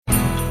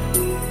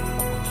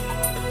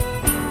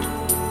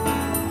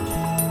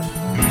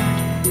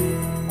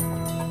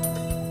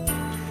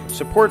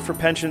Support for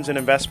Pensions and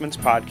Investments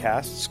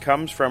podcasts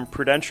comes from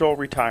Prudential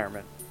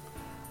Retirement.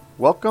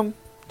 Welcome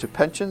to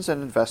Pensions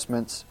and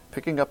Investments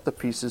Picking Up the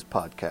Pieces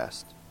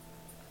podcast.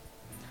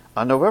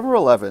 On November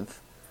 11th,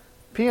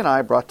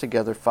 P&I brought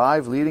together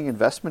 5 leading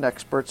investment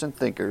experts and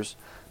thinkers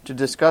to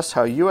discuss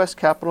how U.S.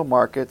 capital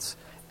markets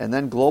and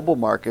then global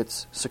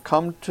markets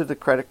succumbed to the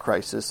credit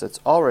crisis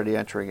that's already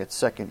entering its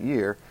second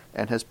year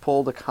and has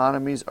pulled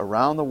economies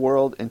around the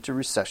world into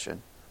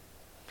recession.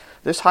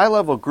 This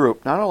high-level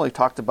group not only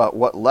talked about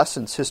what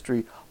lessons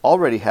history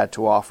already had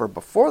to offer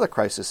before the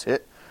crisis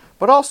hit,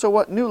 but also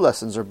what new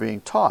lessons are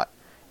being taught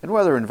and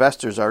whether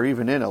investors are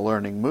even in a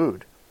learning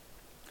mood.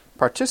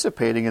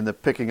 Participating in the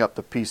Picking Up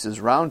the Pieces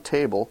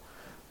roundtable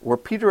were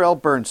Peter L.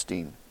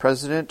 Bernstein,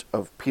 president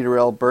of Peter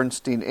L.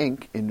 Bernstein,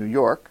 Inc. in New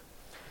York,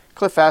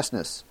 Cliff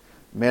Asness,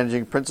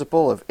 managing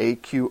principal of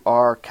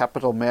AQR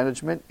Capital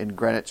Management in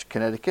Greenwich,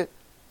 Connecticut,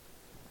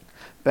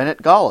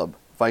 Bennett Golub,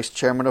 vice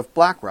chairman of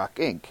BlackRock,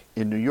 Inc.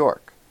 in New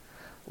York,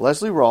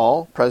 Leslie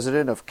Rall,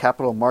 president of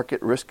Capital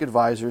Market Risk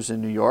Advisors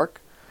in New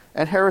York,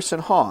 and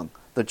Harrison Hong,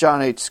 the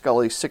John H.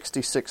 Scully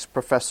 66th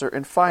professor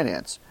in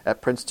finance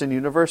at Princeton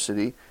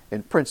University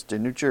in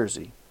Princeton, New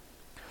Jersey.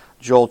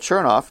 Joel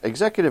Chernoff,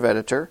 executive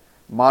editor,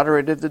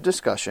 moderated the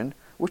discussion,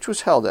 which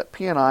was held at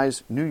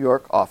P&I's New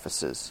York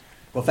offices.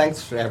 Well,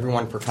 thanks to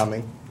everyone for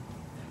coming.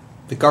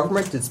 The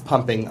government is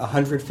pumping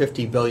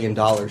 $150 billion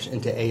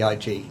into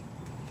AIG.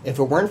 If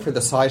it weren't for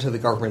the size of the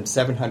government's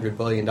 $700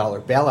 billion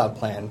bailout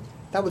plan,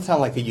 that would sound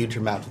like a huge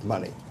amount of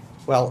money.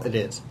 Well, it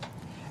is.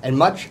 And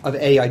much of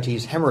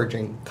AIG's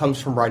hemorrhaging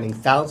comes from writing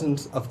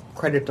thousands of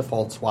credit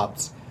default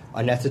swaps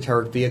on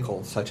esoteric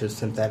vehicles such as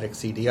synthetic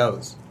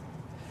CDOs.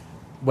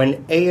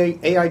 When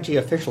AIG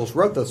officials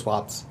wrote those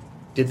swaps,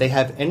 did they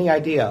have any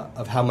idea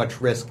of how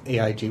much risk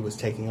AIG was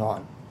taking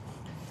on?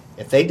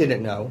 If they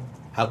didn't know,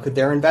 how could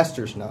their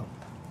investors know?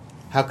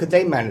 How could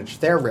they manage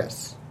their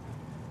risks?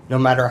 No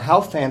matter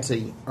how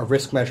fancy a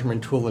risk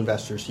measurement tool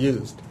investors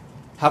used,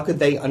 how could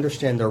they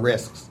understand their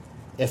risks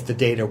if the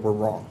data were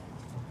wrong?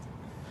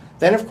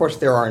 Then, of course,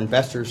 there are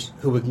investors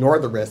who ignore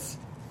the risks,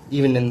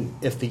 even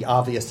if the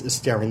obvious is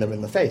staring them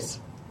in the face.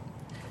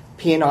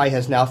 P&I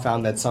has now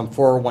found that some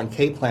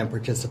 401k plan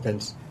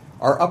participants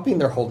are upping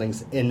their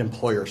holdings in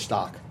employer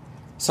stock,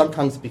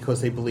 sometimes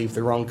because they believe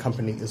their own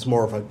company is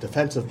more of a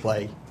defensive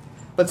play,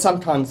 but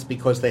sometimes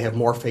because they have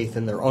more faith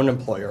in their own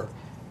employer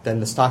than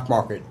the stock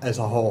market as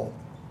a whole.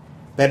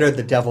 Better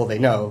the devil they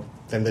know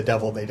than the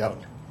devil they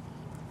don't.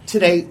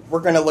 Today,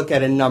 we're going to look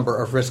at a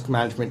number of risk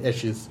management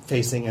issues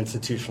facing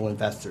institutional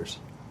investors.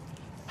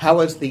 How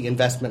has the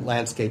investment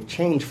landscape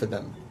changed for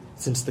them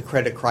since the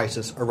credit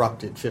crisis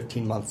erupted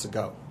 15 months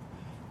ago?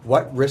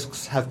 What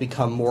risks have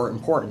become more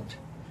important?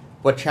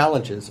 What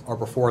challenges are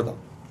before them?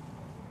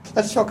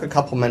 Let's talk a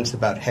couple minutes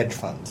about hedge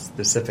funds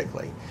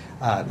specifically.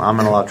 I'm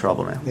in a lot of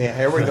trouble now. Yeah,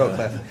 here we go,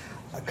 Cliff.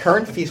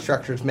 Current fee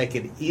structures make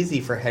it easy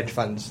for hedge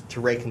funds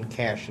to rake in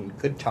cash in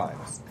good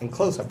times and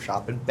close up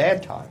shop in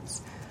bad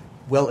times.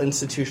 Will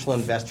institutional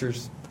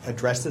investors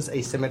address this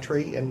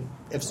asymmetry, and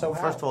if so,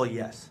 how? First of all,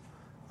 yes.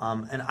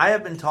 And I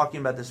have been talking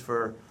about this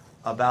for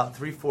about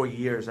 3-4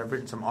 years. I've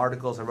written some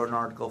articles. I wrote an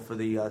article for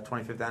the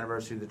 25th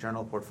anniversary of the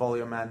Journal of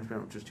Portfolio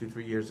Management, which was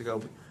 2-3 years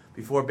ago,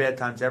 before bad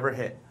times ever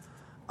hit,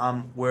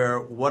 where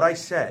what I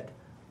said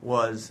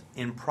was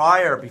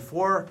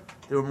before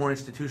there were more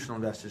institutional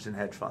investors in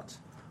hedge funds,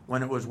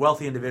 when it was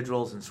wealthy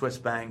individuals and Swiss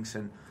banks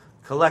and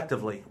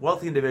collectively,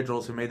 wealthy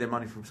individuals who made their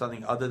money from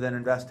something other than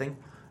investing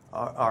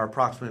are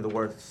approximately the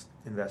worst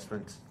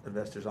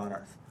investors on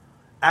earth.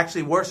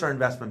 Actually, worse are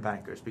investment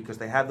bankers because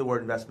they have the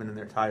word investment in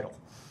their title.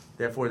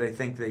 Therefore, they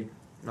think they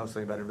know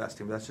something about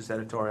investing, but that's just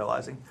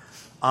editorializing.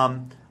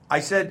 I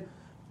said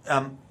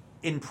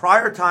in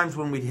prior times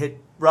when we'd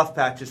hit rough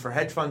patches for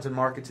hedge funds and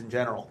markets in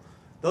general,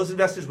 those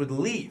investors would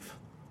leave.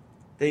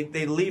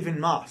 They leave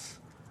en masse.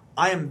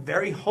 I am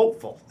very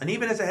hopeful, and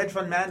even as a hedge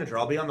fund manager,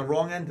 I'll be on the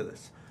wrong end of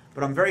this,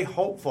 but I'm very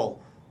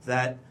hopeful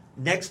that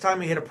next time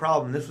we hit a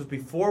problem, this was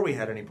before we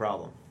had any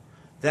problem,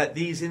 that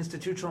these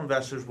institutional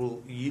investors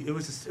will. It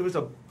was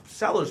a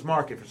seller's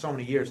market for so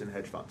many years in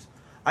hedge funds.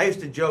 I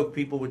used to joke.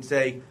 People would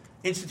say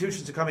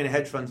institutions are coming to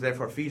hedge funds,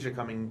 therefore fees are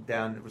coming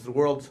down. It was the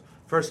world's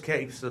first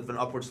case of an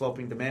upward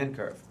sloping demand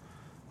curve.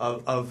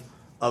 Of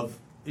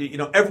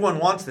everyone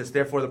wants this,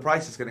 therefore the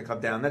price is going to come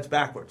down. That's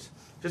backwards.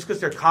 Just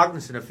because they're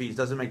cognizant of fees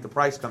doesn't make the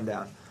price come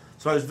down.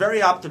 So I was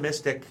very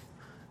optimistic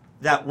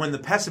that when the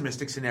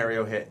pessimistic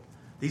scenario hit,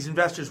 these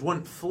investors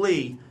wouldn't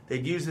flee.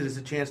 They'd use it as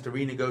a chance to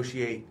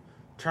renegotiate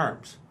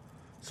terms.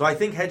 So I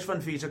think hedge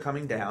fund fees are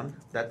coming down.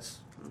 That's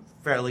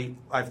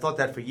I've thought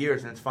that for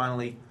years, and it's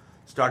finally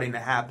starting to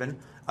happen.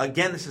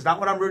 Again, this is not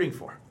what I'm rooting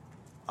for.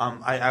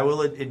 I will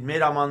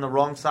admit I'm on the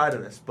wrong side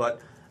of this, but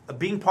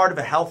being part of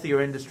a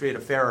healthier industry at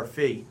a fairer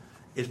fee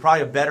is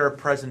probably a better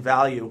present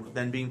value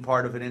than being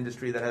part of an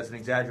industry that has an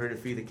exaggerated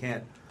fee that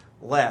can't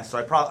last. So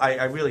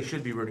I really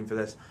should be rooting for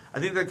this. I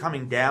think they're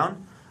coming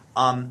down.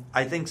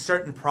 I think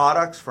certain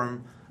products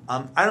from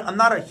I'm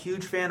not a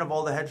huge fan of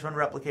all the hedge fund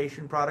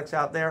replication products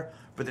out there,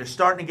 but they're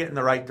starting to get in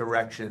the right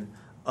direction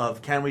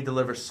of can we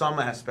deliver some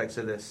aspects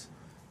of this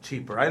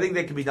cheaper. I think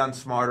they can be done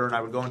smarter, and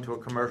I would go into a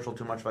commercial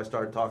too much if I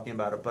started talking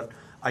about it. But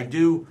I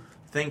do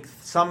think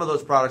some of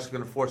those products are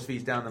going to force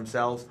fees down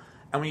themselves.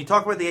 And when you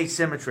talk about the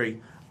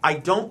asymmetry, I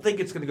don't think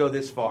it's going to go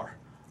this far.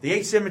 The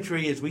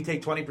asymmetry is we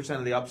take 20%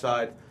 of the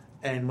upside,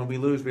 and when we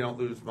lose, we don't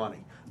lose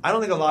money. I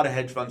don't think a lot of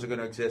hedge funds are going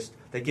to exist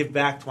that give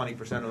back 20%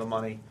 of the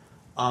money.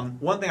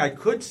 One thing I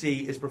could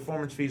see is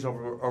performance fees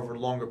over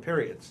longer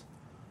periods.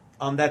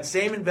 That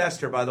same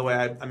investor, by the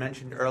way, I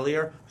mentioned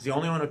earlier, was the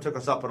only one who took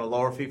us up on a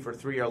lower fee for a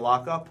 3-year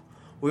lockup.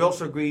 We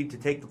also agreed to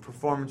take the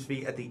performance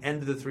fee at the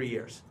end of the 3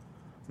 years.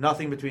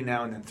 Nothing between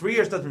now and then. 3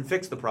 years doesn't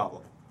fix the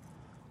problem,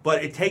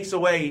 but it takes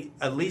away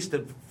at least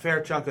a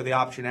fair chunk of the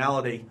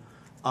optionality,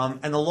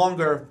 and the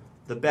longer,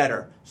 the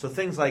better. So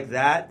things like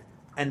that.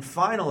 And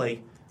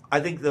finally, I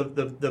think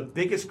the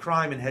biggest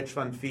crime in hedge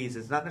fund fees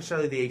is not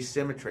necessarily the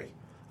asymmetry.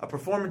 A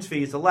performance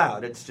fee is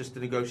allowed. It's just a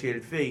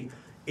negotiated fee.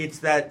 It's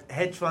that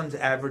hedge funds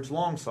average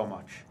long so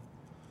much.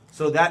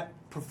 So that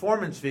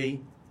performance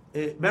fee,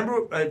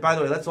 remember, by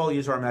the way, let's all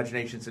use our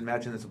imaginations and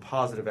imagine there's a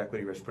positive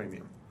equity risk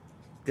premium.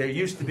 There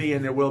used to be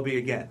and there will be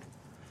again.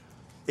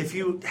 If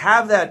you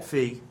have that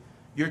fee,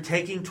 you're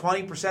taking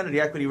 20% of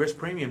the equity risk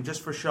premium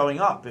just for showing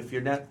up if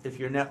you're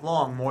net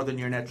long more than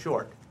you're net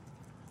short.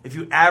 If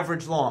you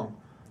average long,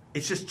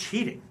 it's just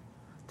cheating,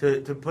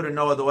 to put it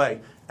no other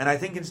way. And I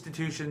think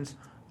institutions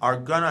are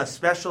going to,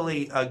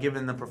 especially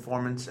given the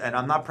performance, and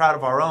I'm not proud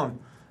of our own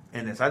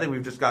in this. I think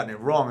we've just gotten it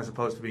wrong as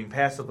opposed to being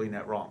passively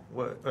net long,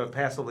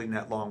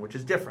 which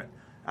is different.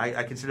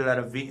 I consider that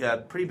a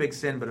pretty big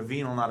sin, but a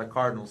venal, not a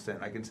cardinal sin.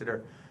 I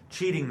consider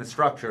cheating the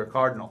structure a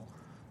cardinal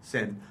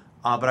sin.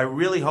 But I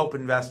really hope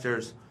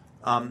investors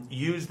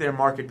use their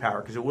market power,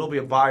 because it will be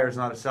a buyer's,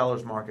 not a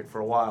seller's market for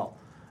a while.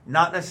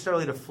 Not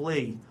necessarily to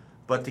flee,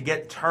 but to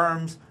get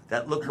terms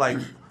that look like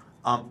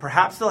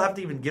perhaps they'll have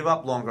to even give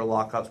up longer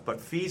lockups, but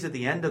fees at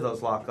the end of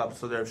those lockups,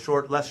 so they're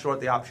less short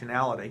the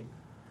optionality,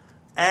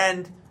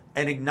 and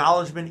an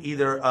acknowledgement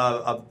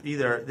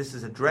either this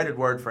is a dreaded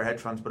word for hedge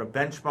funds, but a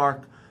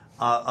benchmark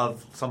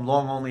of some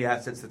long-only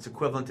assets that's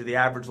equivalent to the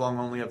average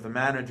long-only of the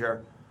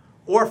manager,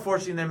 or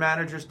forcing their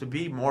managers to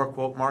be more,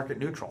 quote, market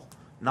neutral,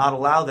 not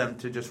allow them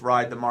to just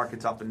ride the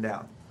markets up and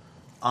down.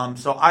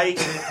 So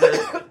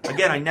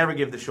again, I never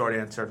give the short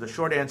answer. The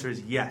short answer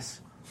is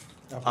yes.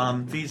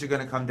 Fees are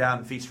going to come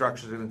down, fee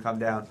structures are going to come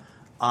down.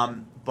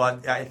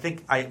 But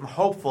I'm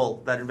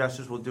hopeful that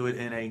investors will do it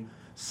in a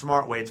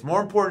smart way. It's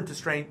more important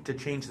to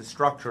change the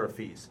structure of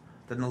fees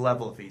than the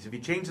level of fees. If you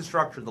change the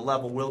structure, the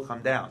level will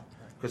come down,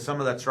 because some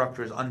of that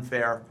structure is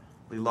unfairly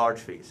large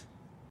fees.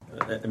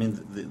 I mean,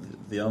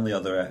 the only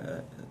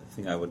other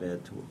thing I would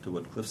add to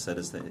what Cliff said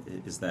is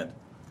that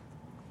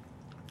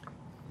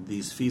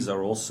these fees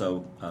are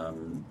also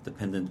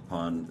dependent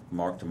upon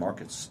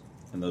mark-to-markets,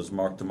 and those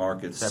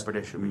mark-to-markets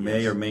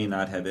may or may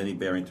not have any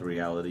bearing to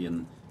reality.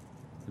 And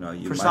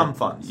for some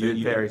funds, it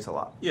varies a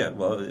lot. Yeah,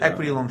 well,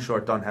 equity long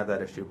short don't have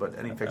that issue, but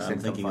any fixed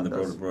income fund does. I'm thinking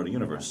in the broader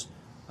universe,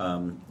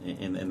 and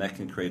that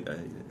can create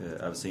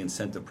obviously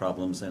incentive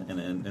problems,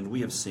 and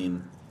we have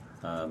seen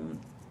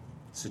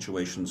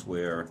situations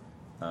where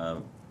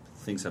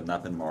things have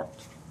not been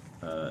marked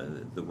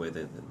the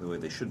way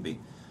they should be.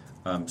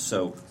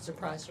 So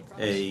surprise.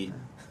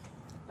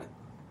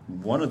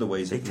 One of the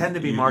ways they tend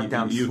to be marked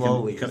down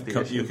slowly.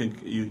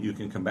 You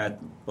can combat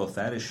both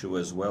that issue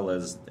as well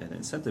as an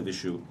incentive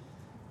issue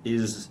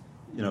is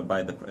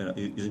by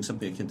using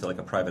something akin to like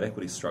a private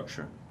equity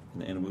structure,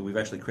 and we've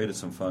actually created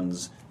some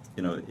funds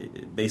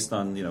based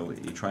on you're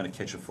trying to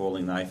catch a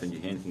falling knife and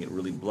your hand can get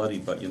really bloody,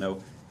 but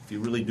if you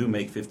really do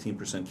make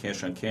 15%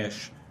 cash on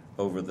cash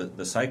over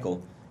the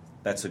cycle,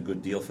 that's a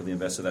good deal for the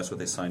investor. That's what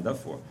they signed up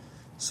for.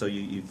 So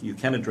you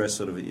can address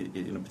sort of,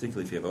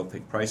 particularly if you have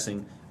opaque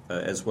pricing,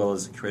 as well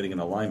as creating an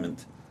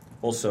alignment.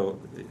 Also,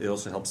 it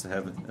also helps to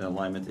have an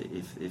alignment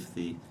if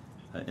the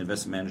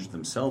investment managers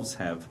themselves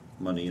have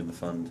money in the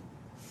fund,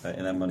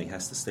 and that money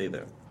has to stay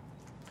there.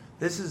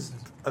 This is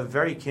a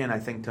very akin, I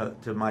think,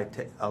 to my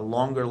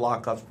longer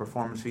lockups,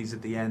 performance fees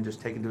at the end, just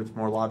taken to its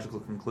more logical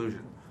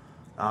conclusion.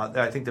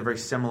 I think they're very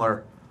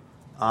similar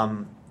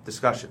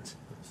discussions.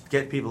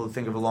 Get people to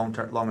think of a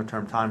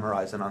longer-term time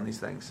horizon on these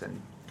things.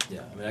 And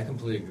yeah, I mean, I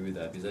completely agree with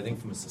that, because I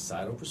think from a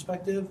societal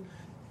perspective,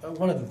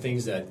 one of the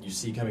things that you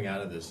see coming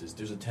out of this is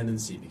there's a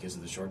tendency, because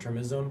of the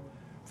short-termism,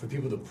 for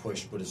people to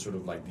push what is sort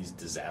of like these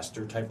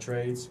disaster-type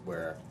trades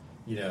where,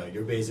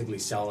 you're basically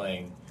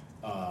selling,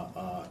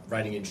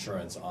 writing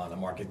insurance on a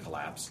market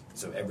collapse.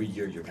 So every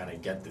year you kind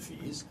of get the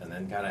fees, and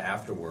then kind of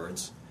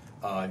afterwards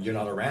you're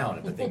not around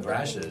if the thing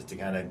crashes to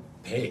kind of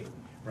pay.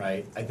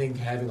 Right, I think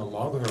having a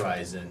longer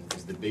horizon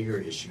is the bigger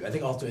issue. I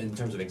think also in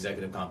terms of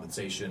executive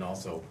compensation,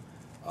 also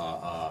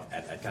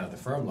at kind of the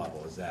firm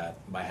level, is that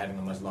by having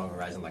a much longer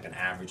horizon, like an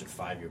average of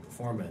 5-year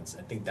performance,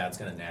 I think that's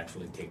going to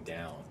naturally take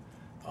down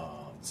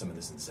some of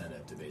this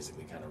incentive to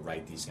basically kind of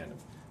write these kind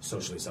of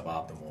socially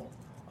suboptimal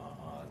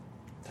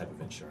type of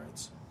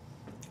insurance.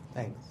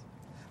 Thanks.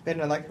 Ben,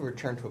 I'd like to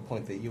return to a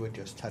point that you had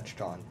just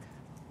touched on.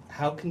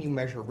 How can you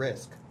measure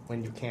risk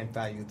when you can't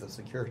value the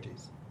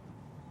securities?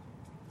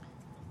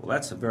 Well,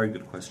 that's a very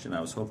good question.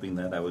 I was hoping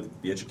that I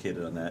would be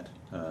educated on that.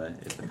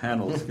 If the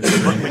panel,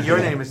 But your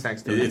name is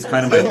next to it. it's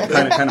kind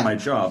of my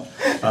job.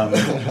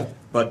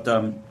 But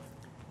there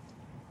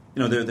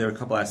are a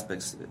couple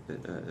aspects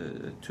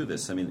to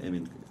this. I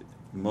mean,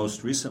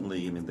 most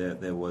recently,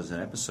 there was an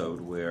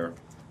episode where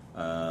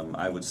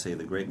I would say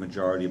the great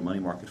majority of money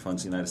market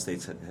funds in the United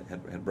States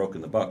had broken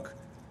the buck,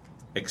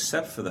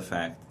 except for the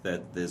fact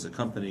that there's a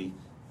company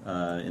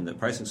in the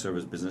pricing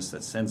service business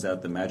that sends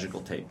out the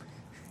magical tape.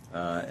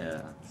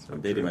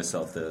 I'm dating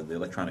myself, the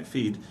electronic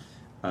feed,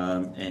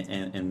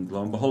 and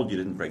lo and behold, you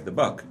didn't break the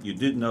buck. You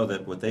did know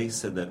that what they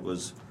said that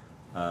was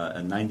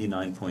a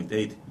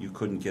 99.8 you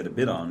couldn't get a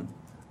bid on,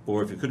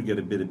 or if you could get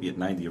a bid, it'd be at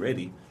 90 or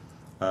 80.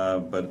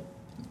 But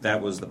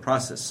that was the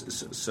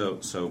process.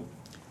 So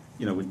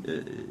you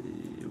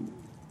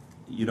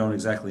don't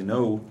exactly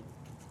know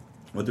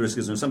what the risk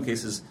is. In some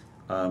cases,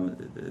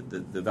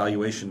 the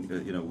valuation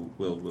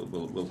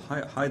will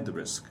hide the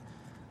risk.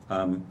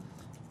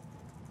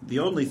 The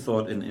only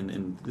thought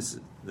in this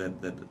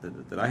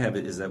that I have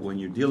is that when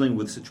you're dealing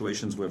with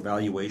situations where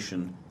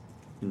valuation,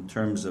 in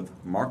terms of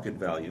market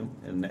value,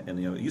 and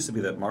it used to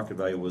be that market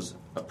value was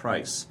a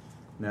price.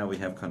 Now we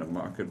have kind of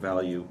market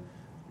value,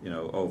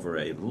 over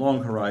a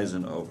long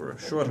horizon, over a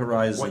short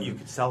horizon. What you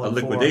could sell it a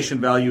liquidation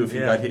for. value if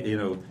you Yeah. got hit.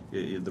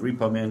 The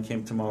repo man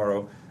came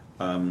tomorrow.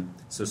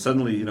 So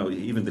suddenly,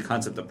 even the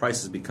concept of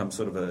prices becomes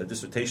sort of a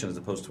dissertation as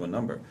opposed to a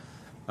number.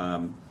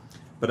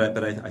 But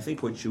I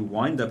think what you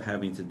wind up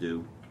having to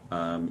do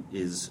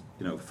is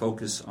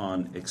focus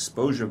on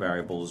exposure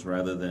variables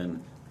rather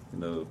than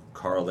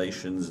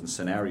correlations and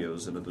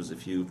scenarios. In other words,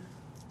 if you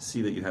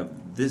see that you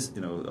have this,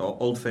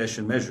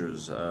 old-fashioned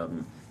measures,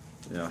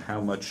 how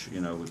much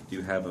do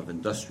you have of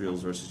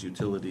industrials versus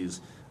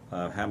utilities?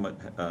 How much?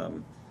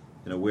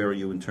 Where are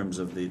you in terms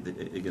of the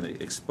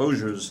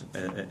exposures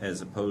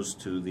as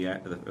opposed to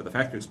the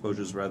factor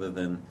exposures rather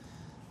than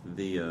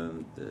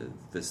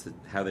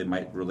how they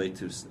might relate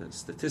to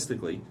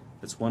statistically?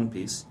 That's one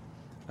piece.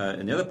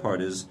 And the other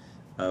part is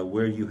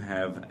where you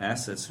have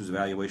assets whose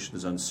valuation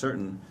is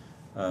uncertain,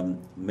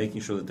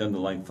 making sure that the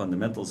underlying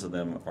fundamentals of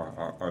them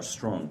are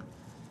strong.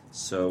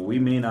 So we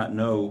may not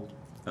know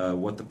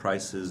what the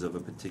price is of a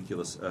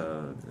particular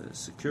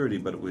security,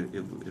 but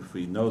if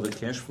we know the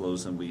cash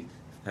flows and we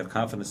have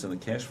confidence in the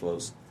cash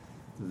flows,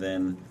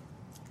 then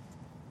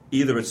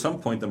either at some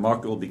point the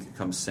market will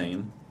become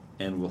sane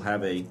and will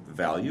have a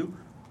value,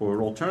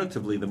 or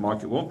alternatively the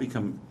market won't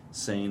become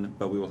sane,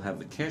 but we will have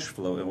the cash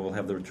flow and we'll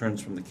have the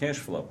returns from the cash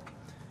flow.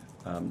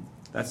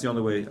 That's the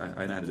only way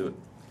I know how to do it.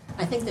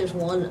 I think there's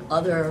one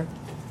other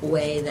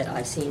way that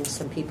I've seen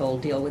some people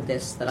deal with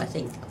this that I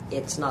think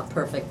it's not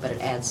perfect, but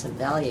it adds some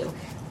value,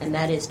 and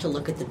that is to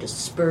look at the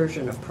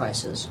dispersion of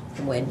prices.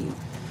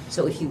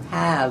 So if you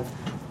have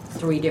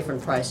 3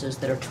 different prices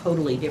that are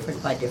totally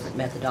different by different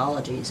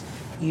methodologies,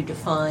 you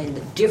define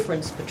the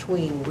difference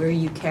between where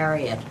you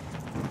carry it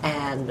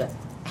and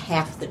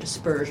half the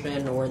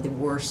dispersion or the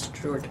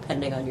worst, or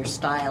depending on your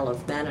style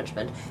of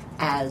management,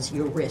 as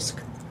your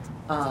risk.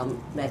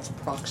 That's a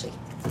proxy.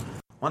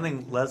 One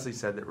thing Leslie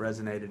said that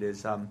resonated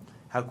is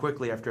how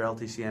quickly after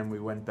LTCM we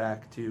went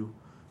back to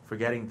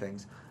forgetting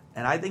things.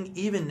 And I think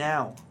even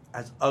now,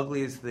 as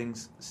ugly as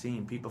things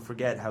seem, people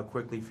forget how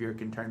quickly fear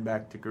can turn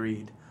back to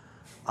greed.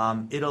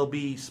 It'll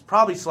be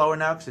probably slower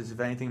now because it's, if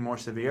anything, more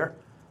severe,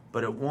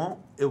 but it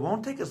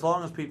won't take as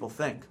long as people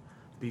think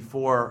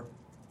before,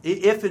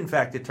 if in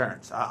fact it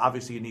turns.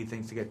 Obviously you need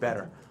things to get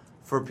better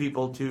for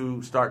people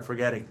to start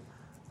forgetting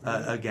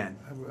again.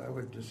 I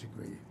would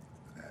disagree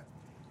with that.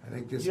 I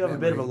think this You have a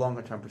bit of a memory-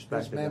 longer-term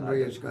perspective. This than I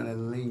memory do. is going to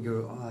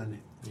linger on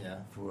Yeah.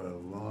 for a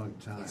long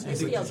time.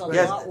 This feels a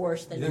Yes. lot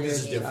worse than You think this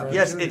is 98. different?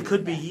 Yes, it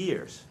could be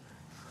years,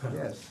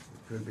 Yes,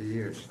 it could be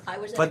years. I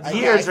was but at,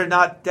 years are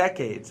not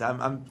decades.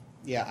 I'm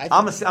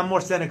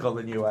more cynical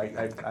than you, I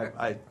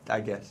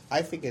guess.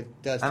 I think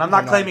it does. And I'm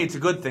not depend claiming on- it's a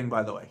good thing,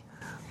 by the way.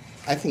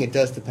 I think it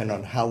does depend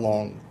on how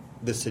long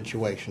this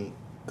situation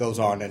goes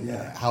on and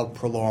Yeah. how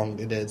prolonged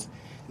it is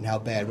and how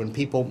bad. When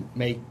people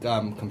make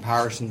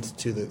comparisons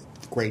to the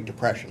Great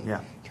Depression, Yeah.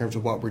 in terms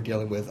of what we're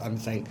dealing with, I'm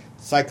saying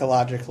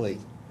psychologically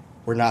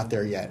we're not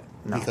there yet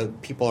No. because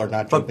people are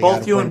not But jumping out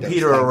both of you and windows,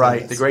 Peter are thank right.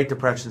 goodness. The Great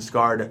Depression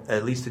scarred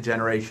at least a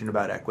generation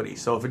about equity.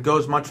 So if it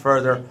goes much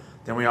further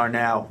than we are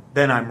now,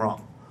 then I'm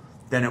wrong.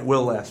 Then it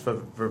will last for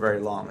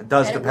very long. It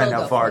does and depend will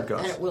how go far for- it goes.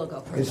 And it will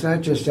go further. It's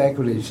not just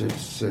equities,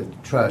 it's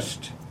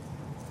trust.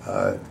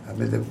 I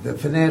mean, the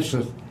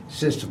financial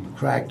system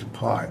cracked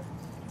apart,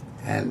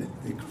 and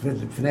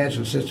the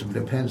financial system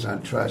depends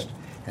on trust,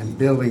 and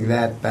building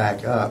that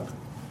back up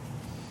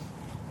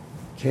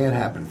can't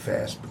happen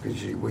fast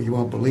because you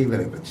won't believe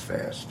it if it's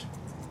fast.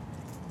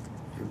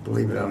 You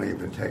believe it only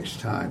if it takes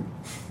time.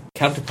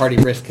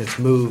 Counterparty risk has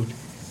moved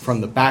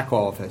from the back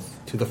office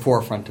to the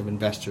forefront of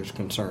investors'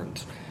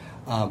 concerns.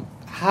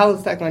 How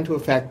is that going to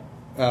affect,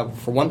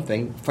 for one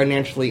thing,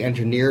 financially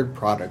engineered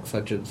products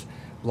such as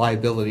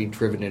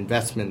liability-driven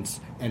investments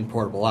and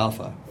portable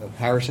alpha?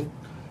 Harrison?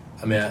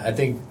 I mean, I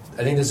think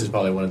this is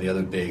probably one of the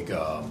other big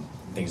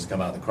things that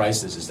come out of the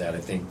crisis is that I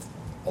think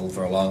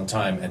for a long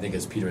time, I think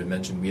as Peter had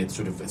mentioned, we had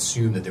sort of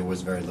assumed that there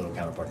was very little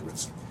counterparty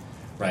risk,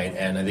 right?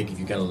 And I think if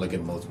you kind of look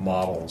at most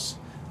models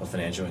of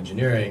financial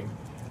engineering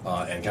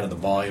and kind of the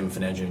volume of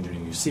financial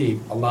engineering you see,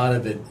 a lot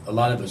of it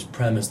was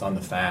premised on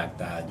the fact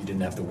that you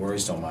didn't have to worry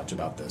so much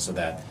about this, so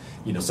that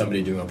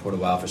somebody doing a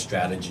portable alpha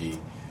strategy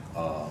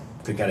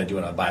could kind of do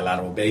it on a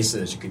bilateral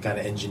basis. You could kind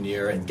of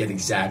engineer and get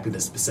exactly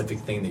the specific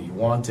thing that you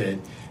wanted.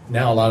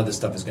 Now a lot of this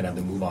stuff is going to have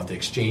to move on to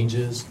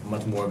exchanges.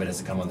 Much more of it has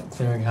to come on the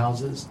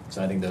clearinghouses.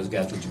 So I think those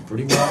guys will do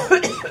pretty well.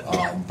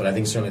 But I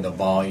think certainly the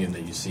volume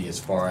that you see as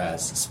far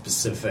as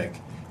specific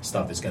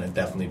stuff is going to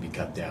definitely be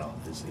cut down.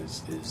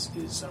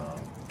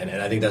 And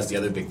I think that's the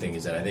other big thing,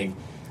 is that I think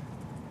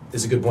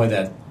it's a good point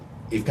that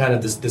if kind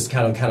of this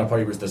kind of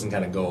counterparty risk doesn't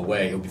kind of go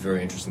away, it'll be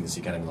very interesting to see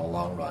kind of in the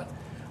long run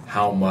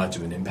how much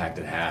of an impact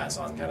it has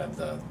on kind of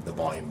the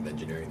volume of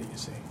engineering that you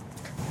see.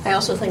 I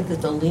also think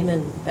that the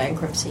Lehman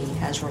bankruptcy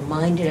has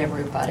reminded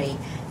everybody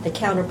that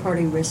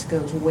counterparty risk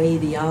goes way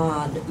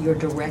beyond your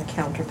direct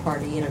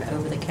counterparty in an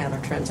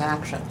over-the-counter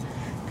transaction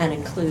and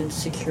includes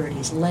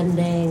securities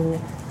lending,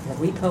 the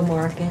repo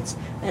markets,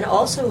 and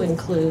also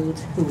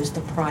includes who is the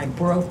prime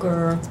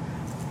broker.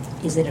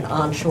 Is it an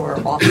onshore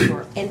or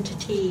offshore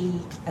entity?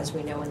 As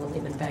we know in the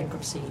Lehman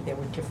bankruptcy, there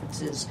were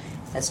differences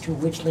as to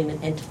which Lehman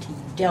entity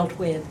you dealt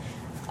with.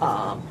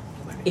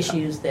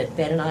 Issues that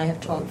Ben and I have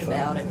talked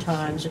about at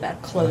times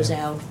about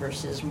closeout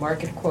versus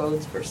market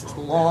quotes versus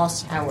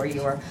loss. How are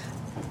your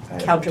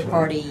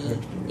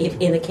counterparty, if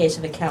in the case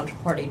of a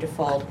counterparty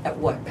default, at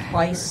what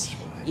price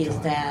is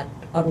that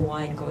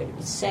unwind going to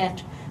be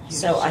set?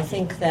 So I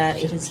think that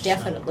it has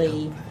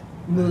definitely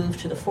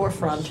moved to the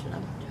forefront,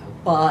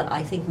 but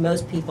I think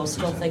most people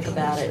still think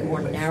about it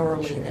more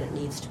narrowly than it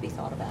needs to be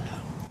thought about.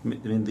 I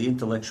mean, the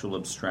intellectual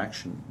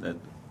abstraction that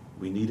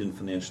we need in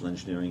financial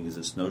engineering is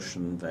this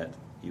notion that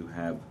you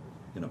have,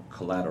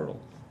 collateral,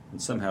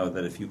 and somehow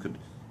that if you could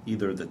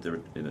either that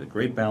they're in a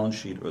great balance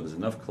sheet or there's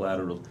enough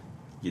collateral,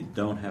 you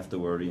don't have to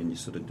worry and you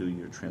sort of do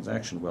your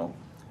transaction. Well,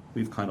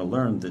 we've kind of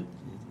learned that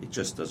it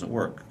just doesn't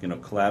work.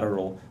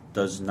 Collateral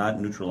does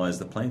not neutralize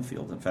the playing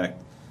field. In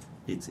fact,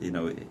 it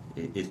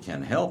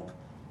can help,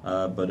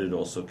 but it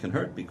also can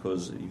hurt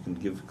because you can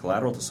give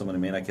collateral to someone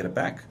who may not get it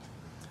back.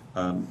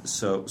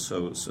 So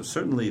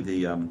certainly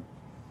the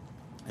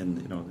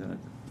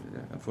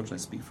unfortunately, I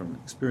speak from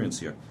experience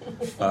here.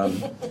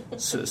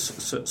 This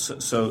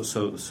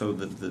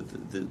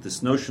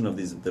notion of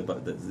these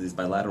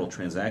bilateral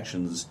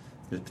transactions,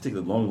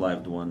 particularly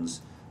long-lived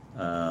ones,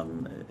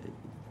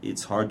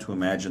 it's hard to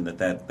imagine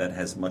that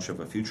has much of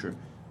a future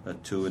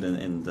to it.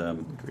 And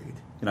Agreed.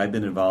 I've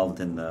been involved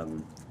in. I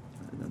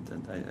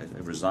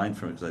resigned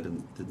from it because I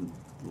didn't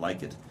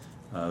like it.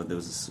 There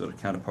was this sort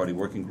of counterparty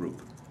working group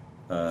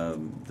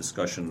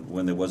discussion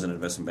when there was an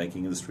investment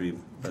banking industry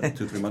about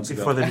 2-3 months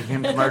Before ago. they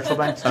became commercial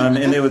banks?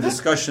 And there were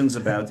discussions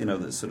about,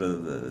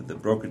 the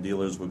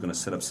broker-dealers were going to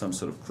set up some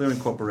sort of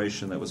clearing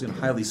corporation that was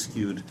highly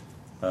skewed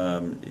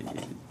to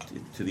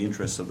the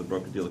interests of the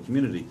broker-dealer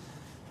community.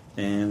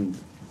 And,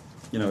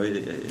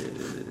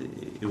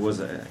 it was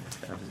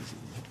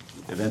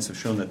events have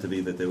shown that to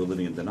be that they were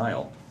living in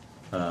denial.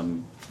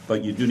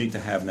 But you do need to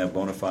have now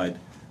bona fide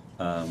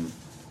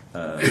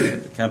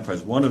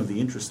counterparties. One of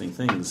the interesting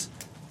things,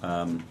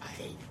 I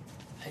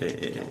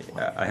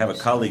have a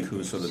colleague who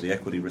is sort of the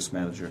equity risk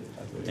manager,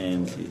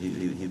 and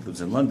he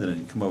lives in London, and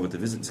he'd come over to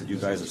visit and said, "You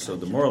guys are so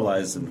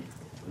demoralized." And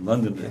in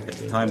London, at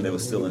the time, they were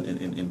still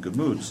in good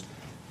moods.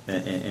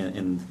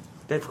 And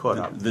They've caught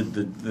up.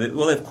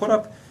 They've caught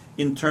up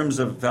in terms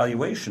of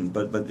valuation,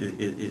 but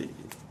the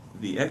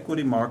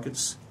equity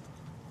markets,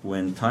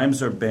 when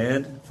times are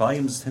bad,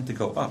 volumes tend to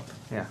go up.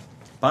 Yeah.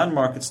 Bond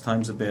markets,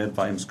 times are bad,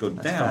 volumes go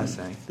down.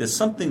 Fascinating. There's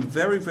something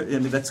very,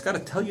 that's got to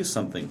tell you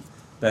something,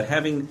 that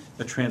having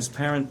a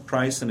transparent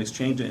price and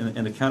exchange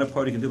and a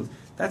counterparty can do,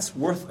 that's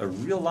worth a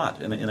real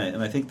lot. And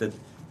I think that,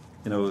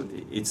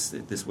 it's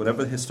this,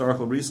 whatever the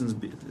historical reasons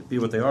be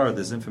what they are,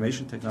 there's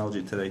information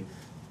technology today,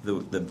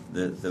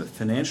 the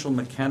financial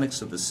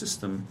mechanics of the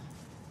system,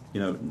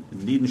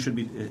 need and should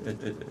be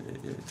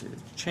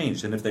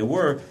changed. And if they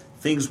were,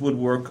 things would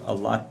work a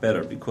lot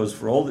better, because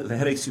for all the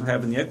headaches you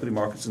have in the equity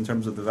markets in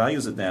terms of the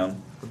values are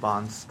down, the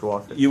bonds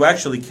dwarf it. You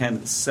actually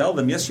can sell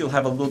them. Yes, you'll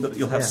have a little bit,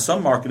 you'll have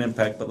some market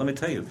impact, but let me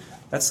tell you,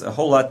 that's a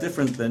whole lot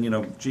different than,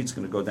 it's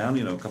going to go down,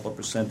 a couple of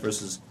percent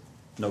versus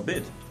no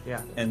bid.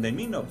 Yeah. And they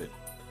mean no bid.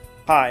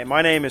 Hi,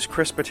 my name is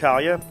Chris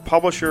Battaglia,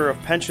 publisher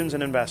of Pensions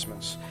and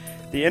Investments,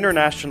 the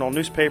international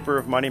newspaper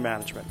of money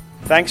management.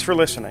 Thanks for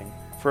listening.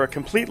 For a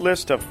complete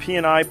list of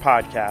P&I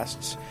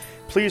podcasts,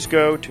 please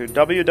go to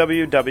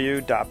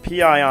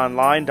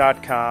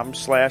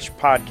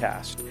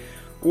www.pionline.com/podcast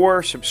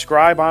or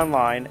subscribe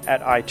online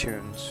at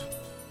iTunes.